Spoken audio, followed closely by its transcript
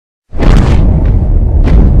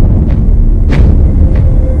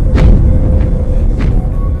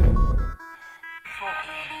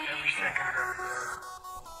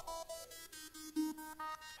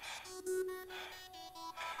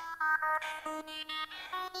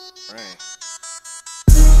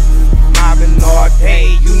Mobbing all day,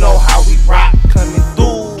 you know how we rock. Coming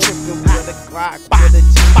through, tripping with a Glock, with a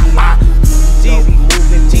G-Lock. Jeezy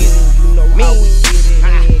moving, Jeezy, you know how we get it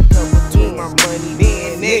in. Come between my money,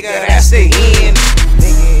 then nigga, that's the end.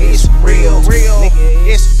 Nigga, it's real, nigga,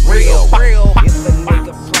 it's real. If a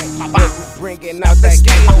nigga play, we bringing out that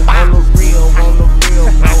scale. On the real, bro.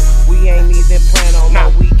 We ain't even playing on no,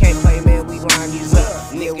 we can't play, man, we line these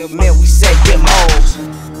up. Nigga, man, we set them hoes.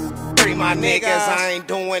 Free my niggas, I ain't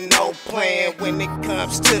doing no plan. When it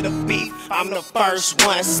comes to the beef, I'm the first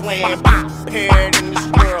one slaying. Prepared in this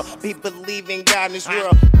world, be believing God in this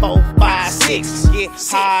world. 4, 5, 6, get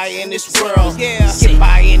high in this world. Get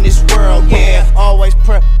by in this world, yeah. Always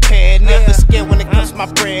prepared, never scared when it comes to my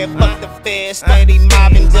bread. Fuck the feds, steady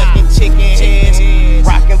mobbing, ducking chicken heads.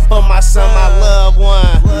 Rocking for my son, my loved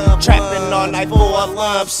one. Trapping all night for a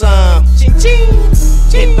lump sum.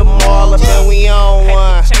 Hit the mall up and we on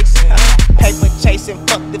one. Paper chasing,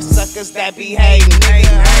 fuck the suckers that be hating.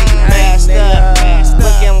 Masked up,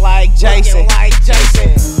 looking like Jason.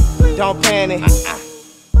 Don't panic,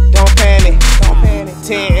 don't panic.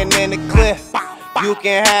 10 in the clip, you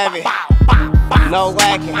can have it. No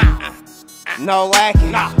lacking, no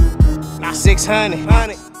lacking.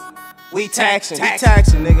 600, we taxing,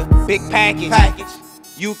 nigga. Big package,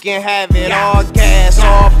 you can have it. All gas,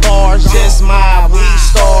 all bars, just my weed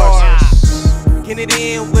stars. Get it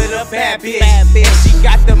in with a bad bitch, and she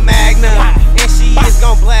got the Magnum, and she is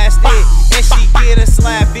gon' blast it, and she get a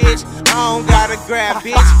slap, bitch. I don't gotta grab,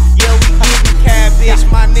 bitch. Yeah, we getting cab, bitch.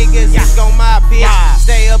 My niggas is gon' my bitch.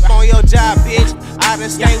 Stay up on your job, bitch. Out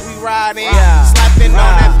of state we riding, slapping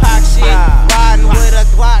on that pop shit, riding with a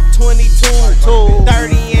Glock 22,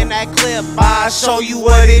 30 in that clip. I'll show you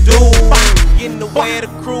what it do. Getting the way of the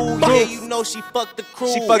crew, yeah, you know she fucked the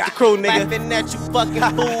crew. She fucked the crew, nigga. Laughing at you fucking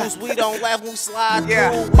fools. We don't laugh when we slide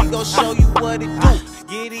through. We gon' show you what it do.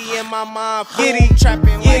 Giddy in my mind, fool.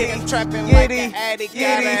 Trapping like an addict,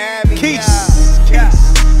 gotta have it.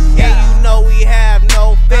 Yeah, you know we have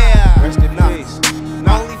no fear. Rest in peace.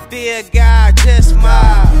 Only fear God, just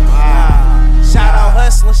my. Shout out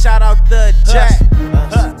Hustler, shout out the Jack.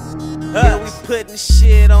 Yeah, we putting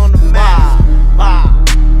shit on the map.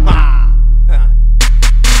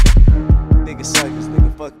 Niggas suckers,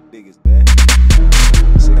 nigga. Fuck niggas, man.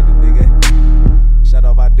 Sick of the nigga. Shout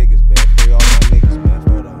out my niggas, man. Free all my niggas, man.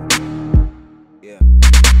 Hold on. Yeah.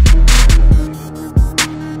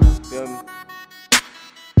 Feel me?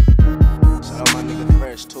 Shout out my nigga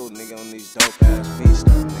Fresh too, nigga, on these dope ass beat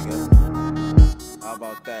stuff, nigga. How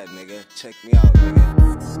about that, nigga? Check me out, nigga.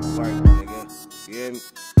 Work, nigga. You hear me?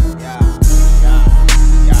 Yeah.